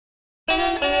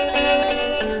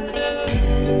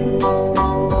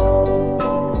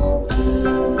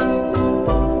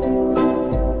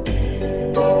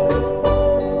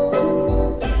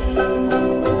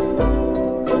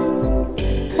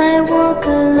I walk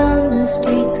along the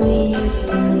streets we used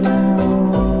to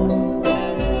know,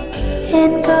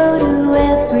 and go to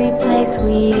every place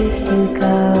we used to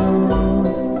go.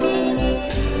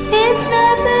 It's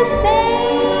not the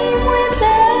same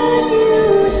without you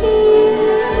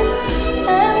here. I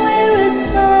wear a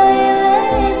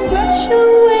smile and brush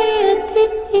away a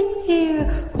tear.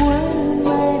 What am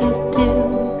I to do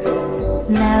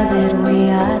now that we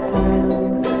are through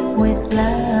with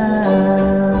love?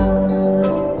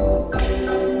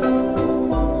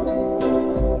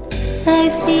 I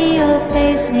see your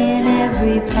face in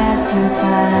every passerby,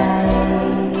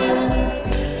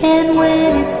 and when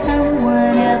it's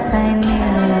someone else I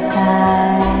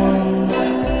nearby,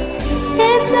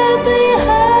 it's ugly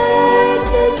hard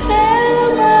to tell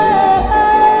my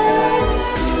heart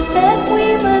that we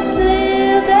must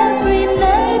live every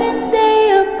night and day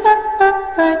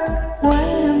apart. What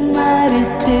am I to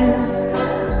do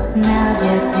now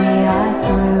that we are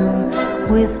through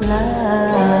with love?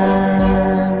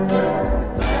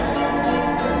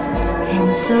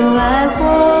 So I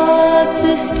walk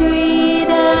the street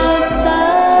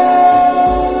outside.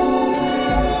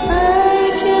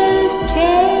 I just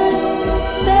can't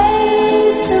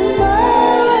face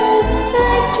tomorrow.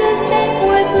 Life just ain't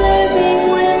worth living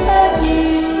without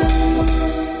you.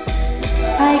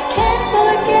 I can't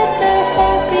forget the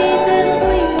happiness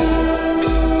we knew.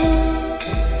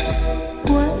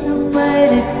 What am I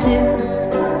to do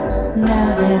now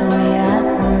that we are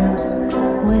through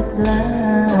with love?